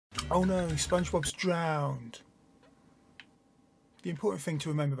Oh no, SpongeBob's drowned. The important thing to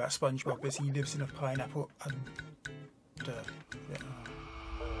remember about SpongeBob is he lives in a pineapple under... Yeah.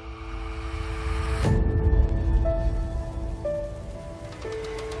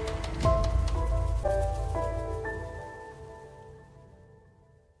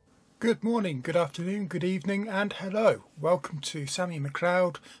 Good morning, good afternoon, good evening and hello. Welcome to Sammy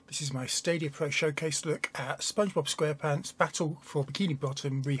McLeod. This is my Stadia Pro showcase look at SpongeBob SquarePants Battle for Bikini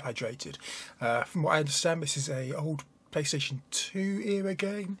Bottom Rehydrated. From what I understand, this is an old PlayStation 2 era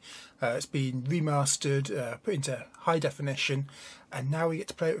game. It's been remastered, put into high definition, and now we get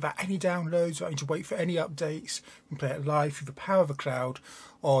to play it without any downloads, without having to wait for any updates. We can play it live through the power of the cloud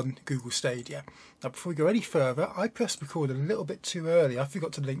on Google Stadia. Now before we go any further, I pressed record a little bit too early. I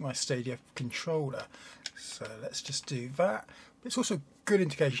forgot to link my Stadia controller, so let's just do that. But it's also a good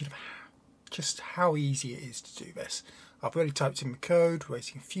indication of just how easy it is to do this. I've already typed in the code,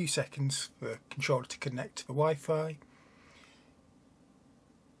 waiting a few seconds for the controller to connect to the Wi-Fi.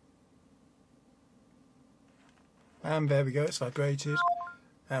 And there we go, it's vibrated.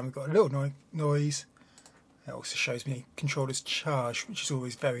 And we've got a little noise. It also shows me controller's charged, which is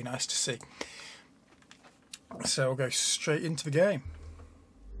always very nice to see. So we'll go straight into the game.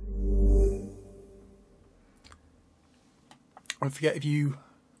 Don't forget, if you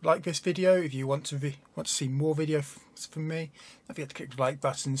like this video, if you want to see more videos from me, don't forget to click the like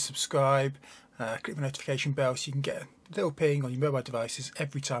button, subscribe, click the notification bell so you can get a little ping on your mobile devices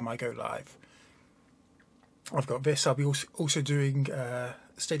every time I go live. I've got this. I'll be also doing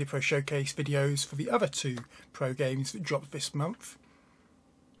Stadia Pro showcase videos for the other two pro games that dropped this month.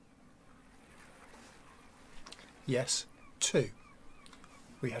 Yes, two.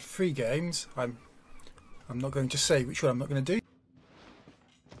 We had 3 games. I'm not going to say which one I'm not going to do.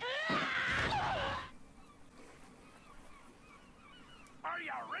 Are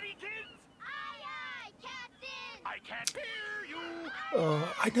you ready, kids? Aye, aye, Captain! I can't hear you!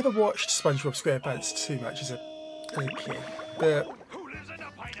 I never watched SpongeBob SquarePants too much as a kid, but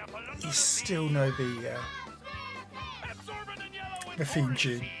you still know the theme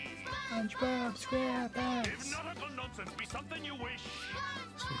tune. SpongeBob SquarePants.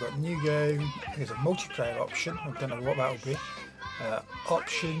 So we've got new game. There's a multiplayer option. I don't know what that will be.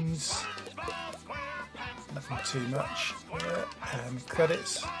 Options. Nothing too much. And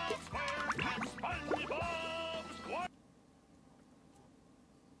credits.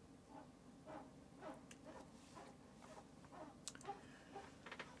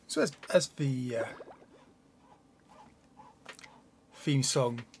 So as the theme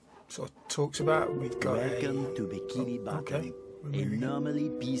song sort of talks about, we've got Welcome to Bikini Bottom, a normally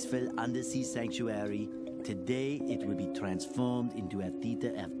peaceful undersea sanctuary. Today it will be transformed into a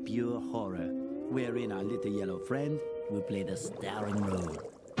theater of pure horror, wherein our little yellow friend will play the starring role.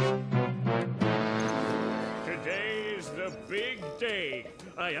 Today is the big day.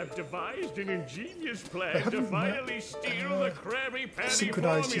 I have devised an ingenious plan to finally steal the Krabby Patty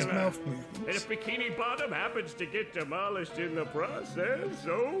synchronized his formula. mouth movements. And if Bikini Bottom happens to get demolished in the process,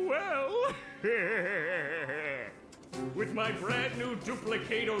 oh well. With my brand new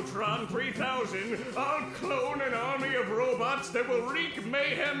Duplicatotron 3000, I'll clone an army of robots that will wreak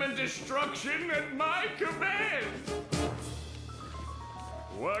mayhem and destruction at my command.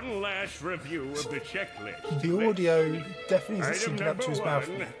 One last review of the checklist. The audio definitely isn't syncing Item up to his number mouth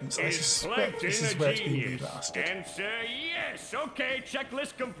 1 movements. I is suspect this is where it's being genius. remastered. Answer yes. Okay,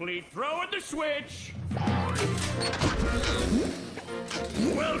 checklist complete. Throw in the switch.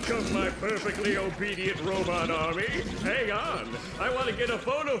 Welcome, my perfectly obedient robot army. Hang on. I want to get a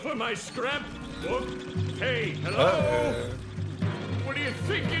photo for my scrapbook. Hey, hello? What do you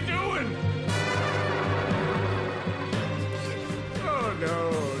think you're doing? Oh,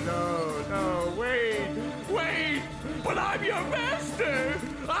 no, wait, but I'm your master!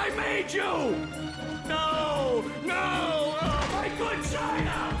 I made you! No, oh, my good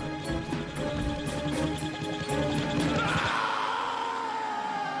China!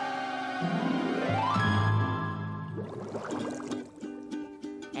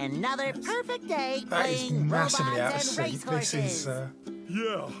 Another perfect day That is playing massively out of robots and sync. This is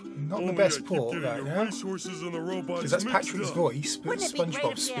Yeah. not the best port right now. Resources and the robots Because that's mixed Patrick's up. voice, but Wouldn't it be great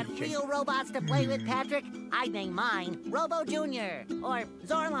SpongeBob if we had speaking. real robots to play with, Patrick? I'd name mine Robo Jr. or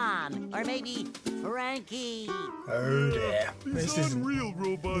Zorlon or maybe Frankie. Oh dear. These This isn't unreal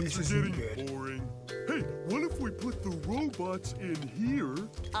robots this are isn't getting good. boring. Hey, what if we put the robots in here?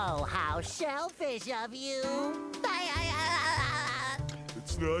 Oh, how shellfish of you.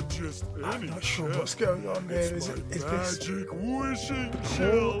 It's not just any I'm not sure shell. what's going on there. It's Is my this magic wishing port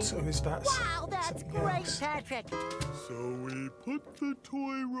shell. or is that Wow, that's That's great, Patrick. So we put the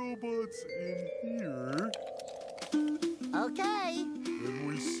toy robots in here. Okay. Then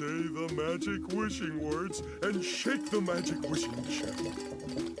we say the magic wishing words and shake the magic wishing shell.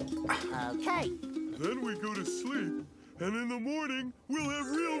 Okay. Then we go to sleep, and in the morning, we'll have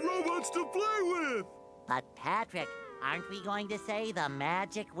real robots to play with. But Patrick, aren't we going to say the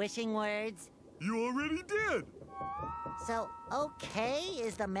magic wishing words? You already did. So, okay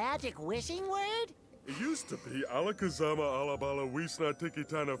is the magic wishing word? It used to be Alakazama Alabala Wiesna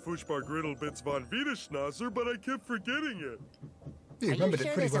Tikitana Fushbar Griddle Bits von Wiederschnauzer, but I kept forgetting it. You Are you remembered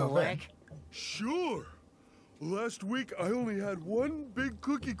sure it pretty this'll well then. work? Sure. Last week, I only had one big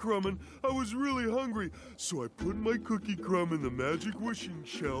cookie crumb and I was really hungry. So I put my cookie crumb in the magic wishing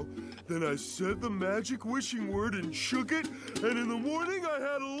shell. Then I said the magic wishing word and shook it. And in the morning, I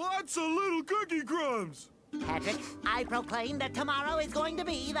had lots of little cookie crumbs. Patrick, I proclaim that tomorrow is going to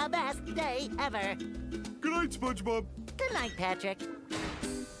be the best day ever. Good night, SpongeBob. Good night, Patrick.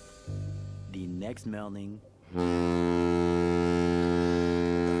 The next morning.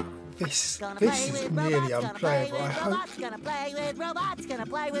 This Gonna play is with nearly robots, gonna play unplayable. I with hope. robots, gonna play with robots, gonna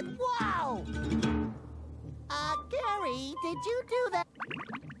play with... Wow! Gary, did you do that?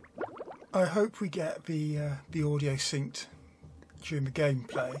 I hope we get the audio synced during the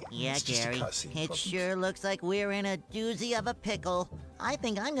gameplay. Yeah, It's just a Gary, cutscene it problem. sure looks like we're in a doozy of a pickle. I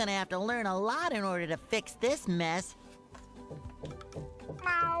think I'm gonna have to learn a lot in order to fix this mess.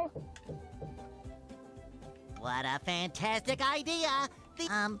 Meow. What a fantastic idea!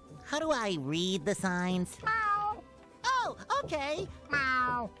 How do I read the signs? Meow. Oh, okay.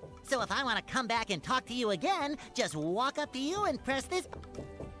 Meow. So if I want to come back and talk to you again, just walk up to you and press this.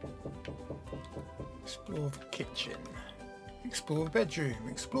 Explore the kitchen. Explore the bedroom.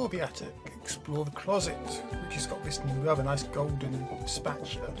 Explore the attic. Explore the closet, which has got this rather nice golden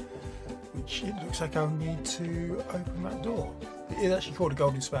spatula, which it looks like I'll need to open that door. It is actually called a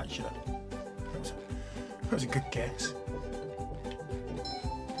golden spatula. That was a good guess.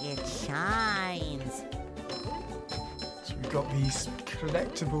 It shines. So we've got these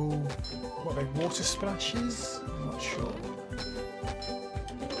collectible, what are they, water splashes? I'm not sure.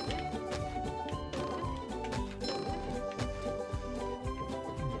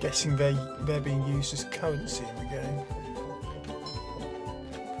 I'm guessing they're being used as currency in the game.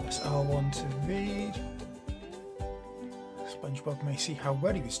 Press R1 to read. SpongeBob may see how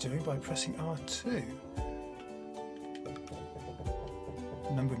well he was doing by pressing R2.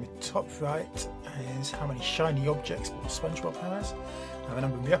 The number in the top right is how many shiny objects SpongeBob has. And the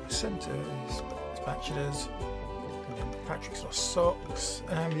number in the upper centre is spatulas, and then Patrick's lost socks,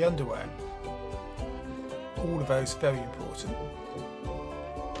 and the underwear. All of those very important.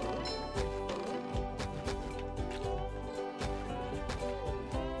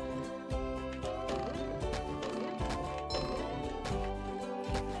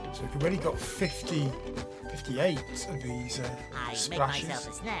 So we've already got 58 of these I make splashes. myself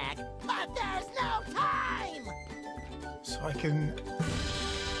a snack, but there's no time! So I can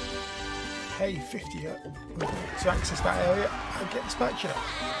pay 50 to access that area and get the spatula.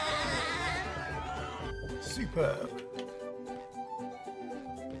 Superb.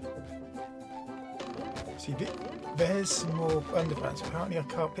 See, there's some more underpants. Apparently I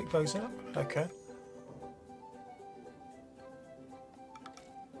can't pick those up. Okay.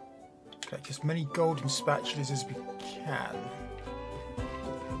 Collect as many golden spatulas as we can.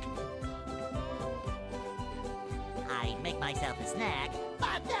 I make myself a snack,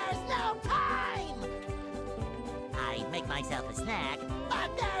 but there's no time! I make myself a snack,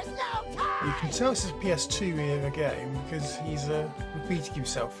 but there's no time! You can tell this is a PS2 era game because he's repeating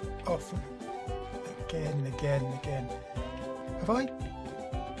himself often. Again and again and again. Have I?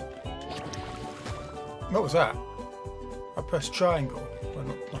 What was that? I pressed triangle.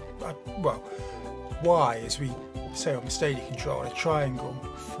 Well, Y, as we say on the Stadia controller, triangle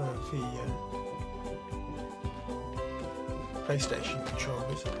for the PlayStation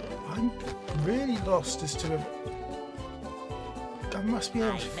controllers. I'm really lost as to I must be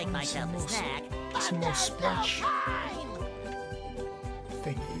able to make find myself some a more, snack, but some more there's splash no time!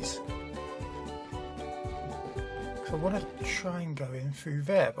 thingies. Because I want to try and go in through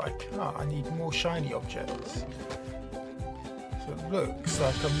there, but I can't. I need more shiny objects. So it looks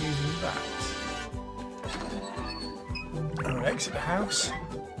like I'm using that. I'll exit the house.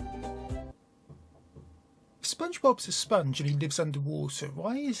 SpongeBob's a sponge and he lives underwater.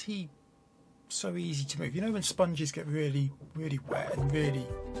 Why is he so easy to move? You know when sponges get really, really wet and really,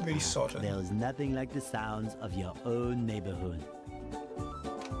 really sodden? There's nothing like the sounds of your own neighborhood.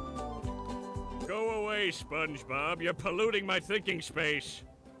 Go away, SpongeBob. You're polluting my thinking space.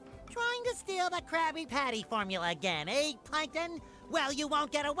 Trying to steal the Krabby Patty formula again, eh, Plankton? Well, you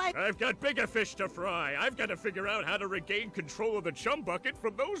won't get away. I've got bigger fish to fry. I've got to figure out how to regain control of the chum bucket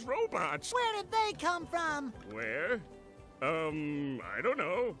from those robots. Where did they come from? Where? I don't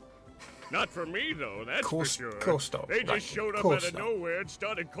know. Not for me, though, that's for sure. Course not. They just showed up out of nowhere and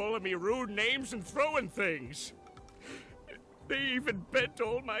started calling me rude names and throwing things. They even bent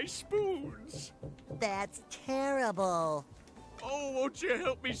all my spoons. That's terrible. Oh, won't you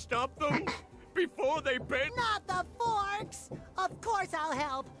help me stop them? Before they bend? Not the forks! Of course I'll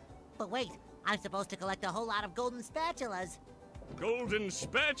help. But wait, I'm supposed to collect a whole lot of golden spatulas. Golden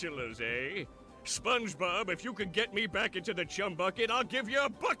spatulas, eh? SpongeBob, if you can get me back into the chum bucket, I'll give you a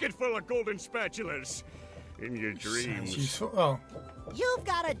bucket full of golden spatulas. In your dreams. Oh. You've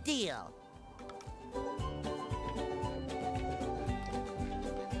got a deal.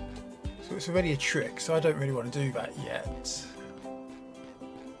 So it's already a trick, so I don't really want to do that yet.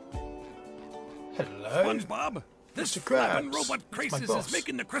 Hello? SpongeBob, this Mr. Krabs. flapping robot crisis is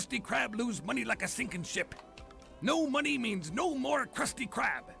making the Krusty Krab lose money like a sinking ship. No money means no more Krusty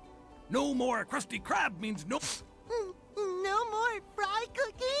Krab. No more Krusty Krab means no... No more fry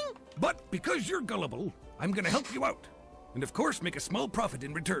cooking? But because you're gullible, I'm gonna help you out. And of course make a small profit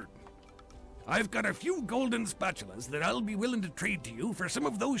in return. I've got a few golden spatulas that I'll be willing to trade to you for some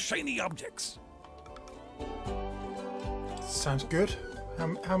of those shiny objects. Sounds good.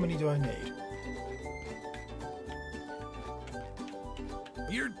 How many do I need?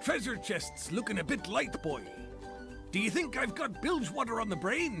 Your treasure chest's looking a bit light, boy. Do you think I've got bilge water on the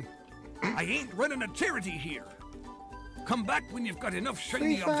brain? I ain't running a charity here. Come back when you've got enough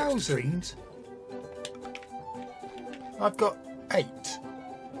shiny objects to trade. 3,000? I've got 8.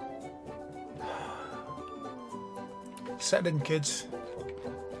 Settle in, kids.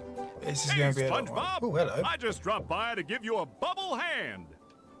 This is going to be a long one. SpongeBob! Oh, hello. I just dropped by to give you a bubble hand.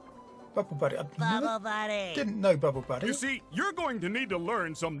 Bubble Buddy. Bubble Buddy. Didn't know Bubble Buddy. You see, you're going to need to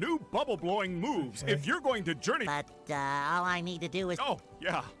learn some new bubble-blowing moves if you're going to journey... But all I need to do is... Oh,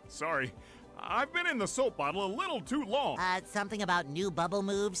 yeah, sorry. I've been in the soap bottle a little too long. Something about new bubble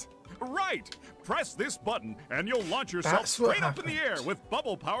moves? Right! Press this button and you'll launch yourself straight up in the air with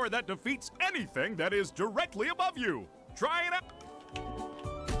bubble power that defeats anything that is directly above you. Try it out.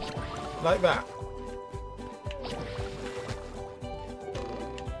 Like that.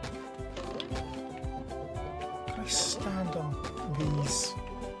 Can I stand on these?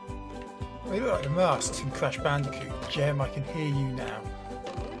 They look like the masks in Crash Bandicoot. Jem, I can hear you now.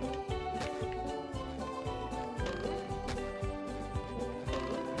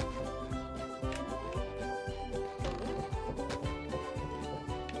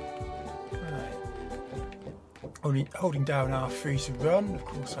 Only holding down R3 to run, of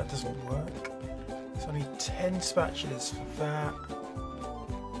course that doesn't work. So I need 10 spatulas for that.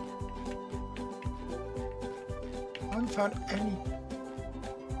 I haven't found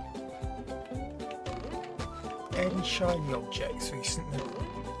any shiny objects recently.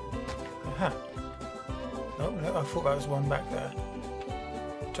 Aha. No, I thought that was one back there.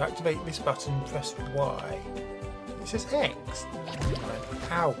 To activate this button, press Y. It says X.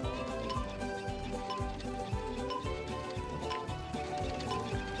 Ow.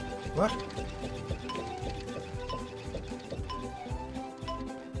 What?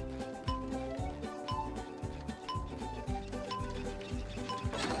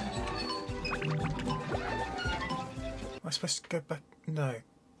 Am I supposed to go back? No.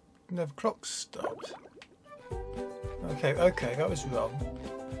 No, the clock stopped. Okay, that was wrong.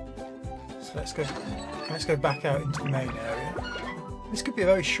 So let's go back out into the main area. This could be a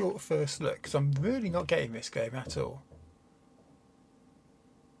very short first look, because I'm really not getting this game at all.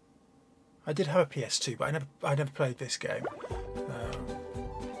 I did have a PS2, but I never played this game.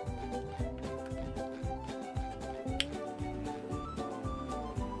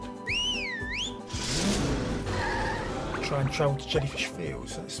 Try and travel to Jellyfish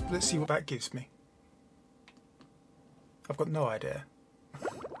Fields. Let's see what that gives me. I've got no idea.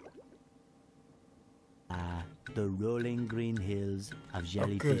 The rolling green hills of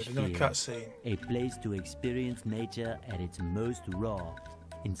Jellyfish Another Fields. cutscene. A place to experience nature at its most raw,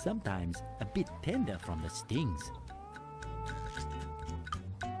 and sometimes a bit tender from the stings.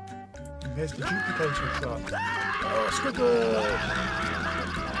 And there's the duplicator club. Oh, Squidward!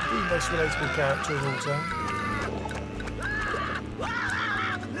 The most relatable character of all time.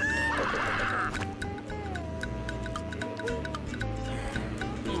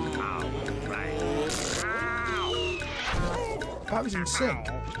 That was in sync.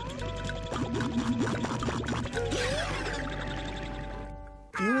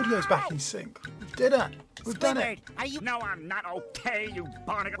 The audio's back in sync. did it. We've done Squidward, it. are you... No, I'm not okay, you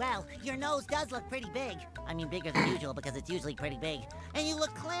barnacle. Well, your nose does look pretty big. I mean, bigger than usual because it's usually pretty big. And you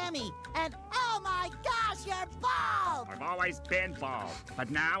look clammy. And, oh my gosh, you're bald! I've always been bald, but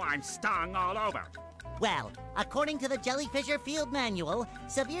now I'm stung all over. Well, according to the Jellyfisher Field Manual,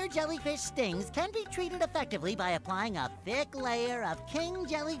 severe jellyfish stings can be treated effectively by applying a thick layer of king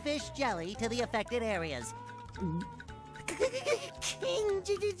jellyfish jelly to the affected areas. King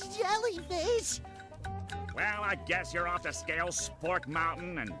jellyfish? Well, I guess you're off to scale Sport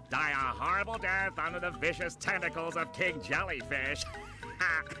Mountain and die a horrible death under the vicious tentacles of King Jellyfish.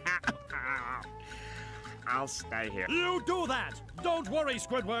 I'll stay here. You do that! Don't worry,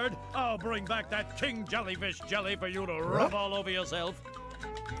 Squidward. I'll bring back that King Jellyfish jelly for you to rub all over yourself.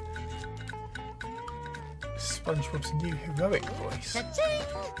 SpongeBob's new heroic voice. Cha-ching!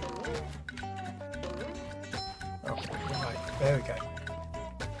 Oh, right. There we go.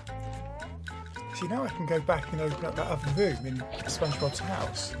 See, now I can go back and open up that other room in SpongeBob's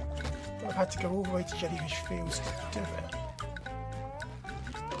house. But I've had to go all the way to Jellyfish Fields to do it.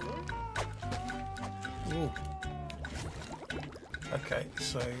 Ooh. Okay,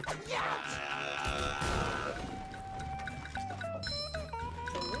 so...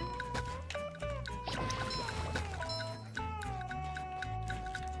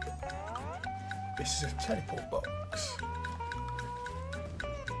 This is a teleport box.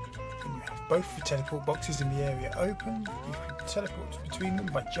 And you have both the teleport boxes in the area open. You can teleport between them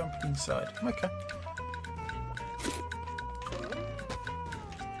by jumping inside. Okay.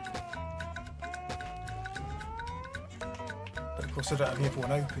 Of course, I don't have the other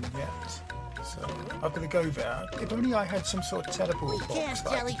one open yet, so I've got to go there. If only I had some sort of teleport box. Can't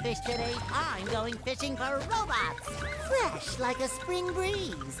jellyfish today. I'm going fishing for robots. Fresh like a spring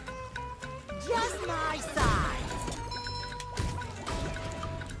breeze. Just my size.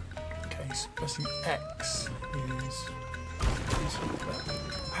 Okay, so pressing X is...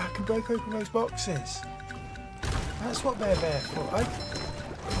 I can break open those boxes. That's what they're there for. I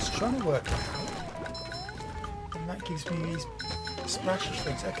was trying to work it out. And that gives me these splashy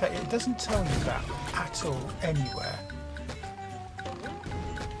things. Okay, it doesn't tell me that at all anywhere.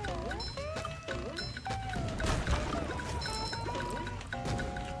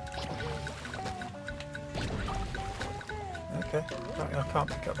 Okay, I can't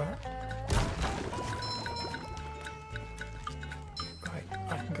pick up that. Right,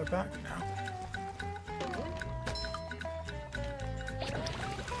 I can go back now.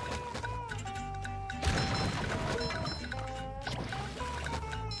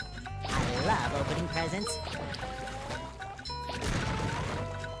 I love opening presents.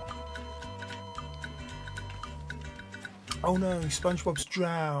 Oh no, SpongeBob's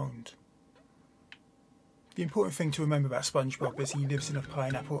drowned. The important thing to remember about SpongeBob is he lives in a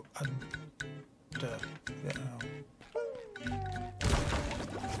pineapple under...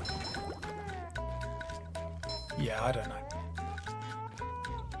 Yeah, I don't know.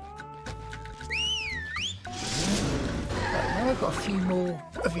 Right, now I've got a few more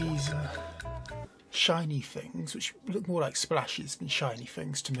of these shiny things, which look more like splashes than shiny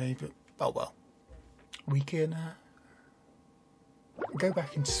things to me, but oh well. We can go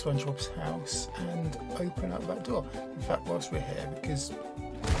back into SpongeBob's house and open up that door. In fact, whilst we're here, because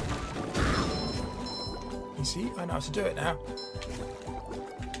you see, I know how to do it now.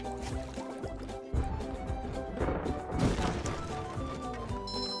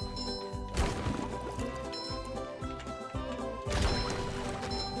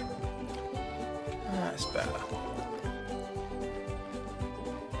 That's better.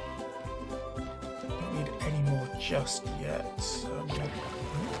 Don't need any more just yet. So I'm going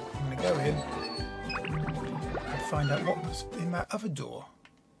to go in and find out what was in that other door.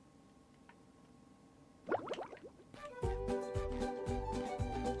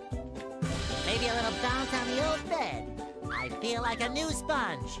 Maybe a little bounce on the old bed. I feel like a new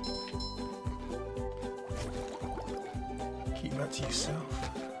sponge. Keep that to yourself.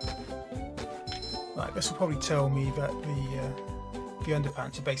 Right, this will probably tell me that the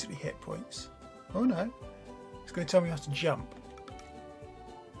underpants are basically hit points. Oh no, it's going to tell me how to jump.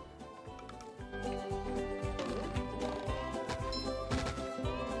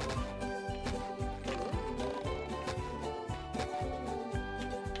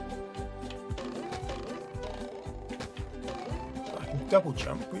 So I can double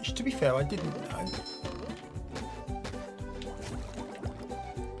jump, which to be fair I didn't know.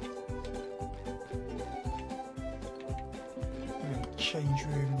 Change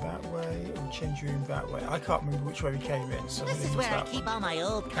room that way, or change room that way. I can't remember which way we came in. So This is where I keep all my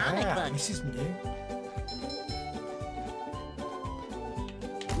old comic books. This is new.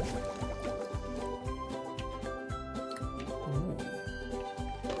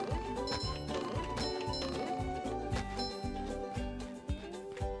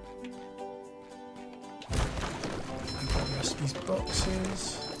 these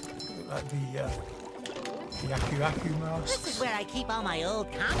boxes. Look like the Aku Aku masks. This is where I keep all my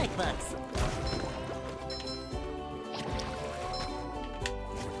old comic books.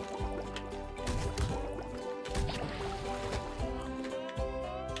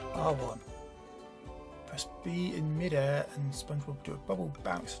 R1. Press B in midair and SpongeBob will do a bubble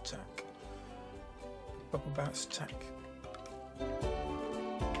bounce attack. Bubble bounce attack.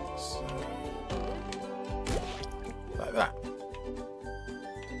 So, like that.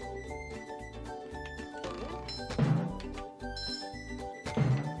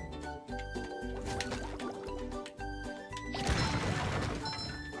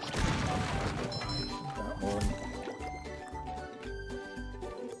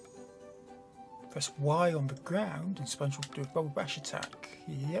 Press Y on the ground and SpongeBob will do a bubble bash attack.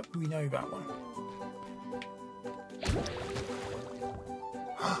 Yep, we know that one.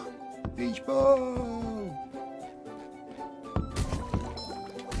 Beach ball!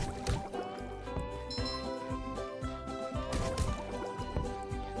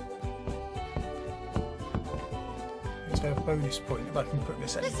 There's a bonus point if I can put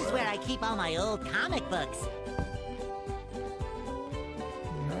this anywhere. This is where I keep all my old comic books.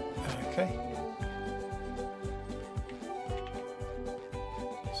 No, okay.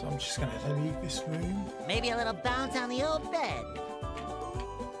 So I'm just going to leave this room. Maybe a little bounce on the old bed.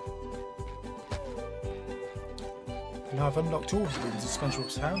 Now I've unlocked all the rooms in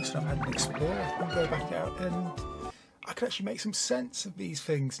SpongeBob's house and I've had an explore. I can go back out and I can actually make some sense of these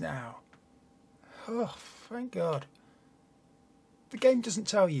things now. Oh, thank God. The game doesn't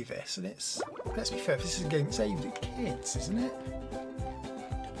tell you this, and it's, let's be fair, this is a game that's aimed at kids, isn't it?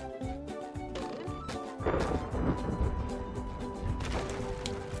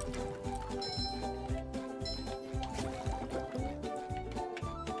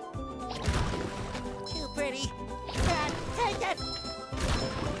 Too pretty. Dad, take it!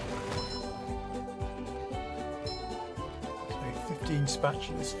 So 15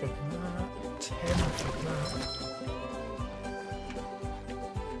 spatulas for that, 10 for that.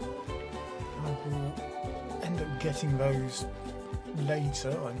 I will end up getting those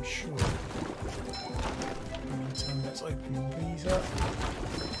later, I'm sure. In the meantime, let's open these up.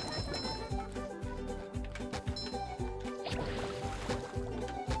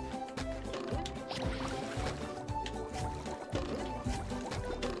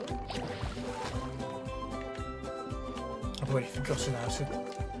 I've already forgotten how to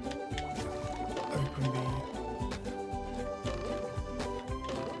open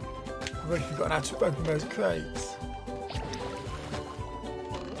I've already forgotten how to open those crates.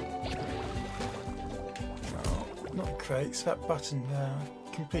 Oh, not the crates, that button there.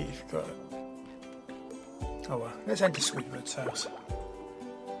 I completely forgot it. Oh well, let's enter Squidward's house.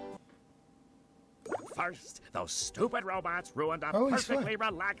 First, those stupid robots ruined a Oh, he's perfectly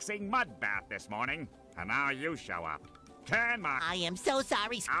relaxing mud bath this morning. And now you show up. Can my... I am so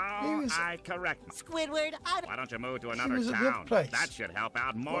sorry. Oh, I correct. Squidward, Why don't you move to another was at the other town? place. That should help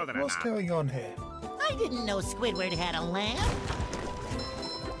out more than What's enough. going on here? I didn't know Squidward had a lamp.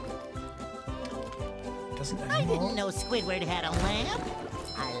 Doesn't I anymore. didn't know Squidward had a lamp.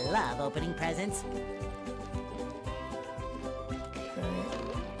 I love opening presents. Okay.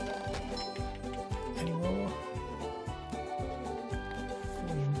 Any more?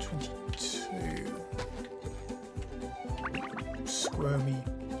 422. Squirmy,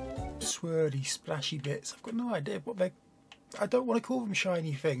 swirly, splashy bits. I've got no idea what they... I don't want to call them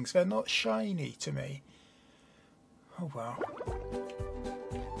shiny things. They're not shiny to me. Oh well.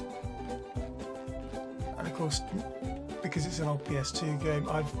 And of course, because it's an old PS2 game,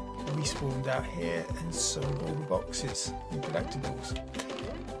 I've respawned out here and sold all the boxes and collectibles.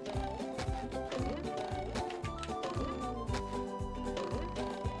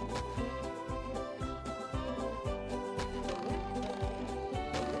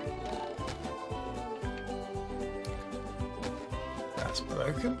 That's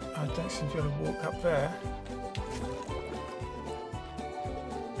broken. I don't seem to be able to walk up there.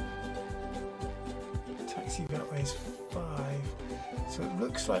 Taxi that way is 5. So it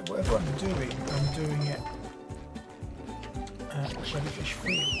looks like whatever I'm doing it at Jellyfish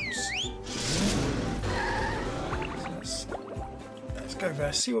Fields. So let's go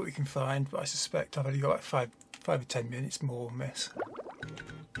there, see what we can find, but I suspect I've only got like 5 or 10 minutes more on this.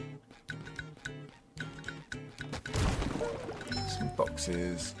 Some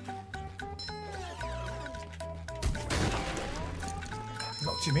boxes.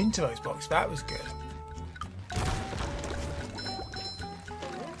 Knocked him into those boxes, that was good.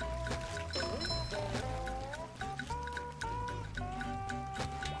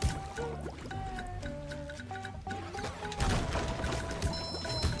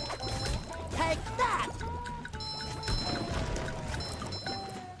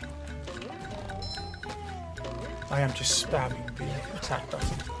 I am just spamming the attack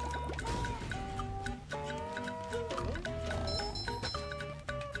button.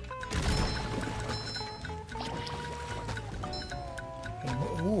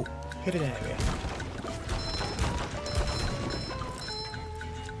 Ooh, hidden area.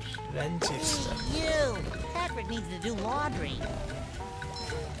 Plenty of stuff. You! Patrick needs to do laundry.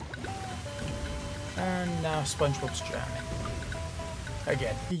 And now SpongeBob's drowning.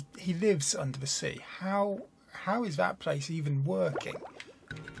 Again, he lives under the sea. How is that place even working?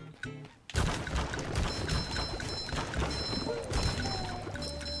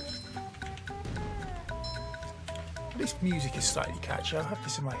 This music is slightly catchy. I'll have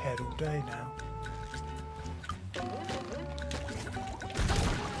this in my head all day now.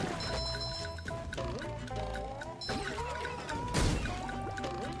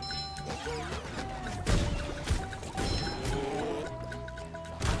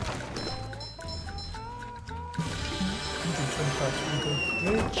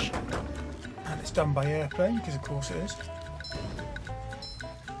 Bridge, and it's done by airplane because of course it is.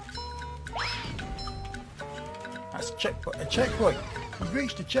 That's a checkpoint. A checkpoint. We've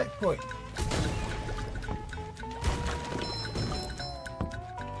reached a checkpoint.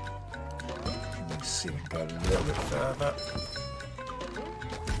 Let's see if we can go a little bit further.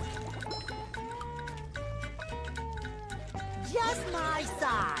 Just my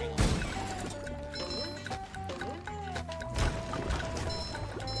size.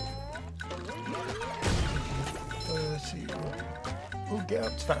 We'll get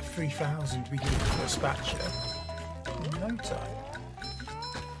up to that 3,000 we need for a spatula in no time.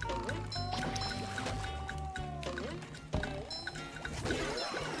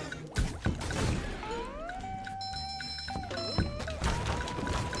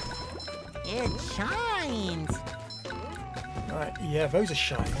 It shines. Right, yeah, those are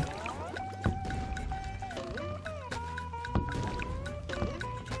shiny.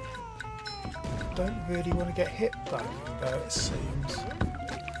 Don't really want to get hit by them, though, it seems.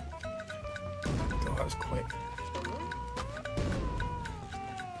 Oh, that was quick.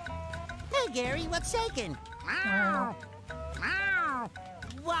 Hey, Gary, what's shaking? Wow!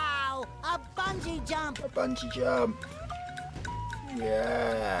 Wow! A bungee jump! A bungee jump!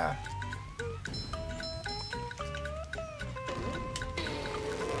 Yeah!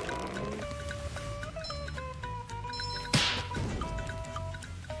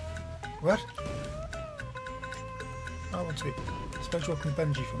 What? I want to be SpongeBob can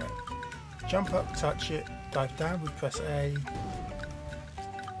bungee from it. Jump up, touch it, dive down, we press A.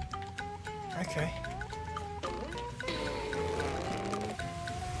 Okay.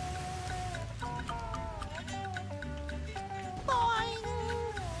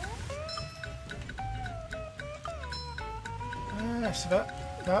 Ah, so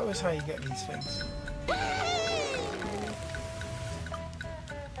that was how you get these things.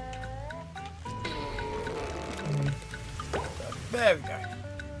 There we go.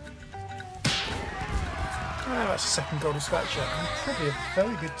 Oh, that's a second golden spatula, and probably a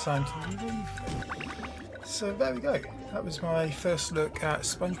very good time to leave. So there we go. That was my first look at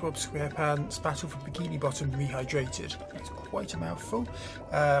SpongeBob SquarePants Battle for Bikini Bottom Rehydrated. That's quite a mouthful.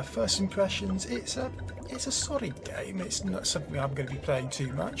 First impressions, it's a solid game. It's not something I'm going to be playing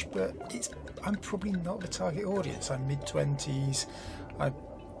too much, but I'm probably not the target audience. I'm mid-20s. I'm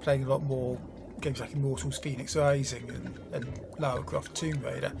playing a lot more games like Immortals, Phoenix Rising and Lara Croft Tomb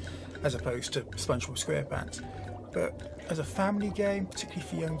Raider, as opposed to SpongeBob SquarePants. But as a family game, particularly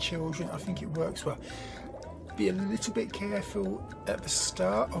for young children, I think it works well. Be a little bit careful at the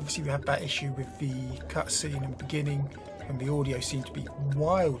start. Obviously we had that issue with the cutscene and beginning, and the audio seemed to be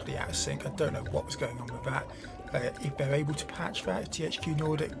wildly out of sync. I don't know what was going on with that. If they're able to patch that, if THQ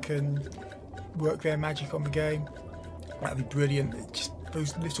Nordic can work their magic on the game, that'd be brilliant. Just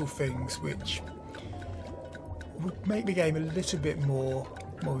those little things which would make the game a little bit more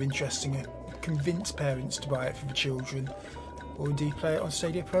interesting and convince parents to buy it for the children, or indeed play it on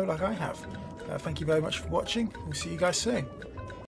Stadia Pro like I have. Thank you very much for watching. We'll see you guys soon.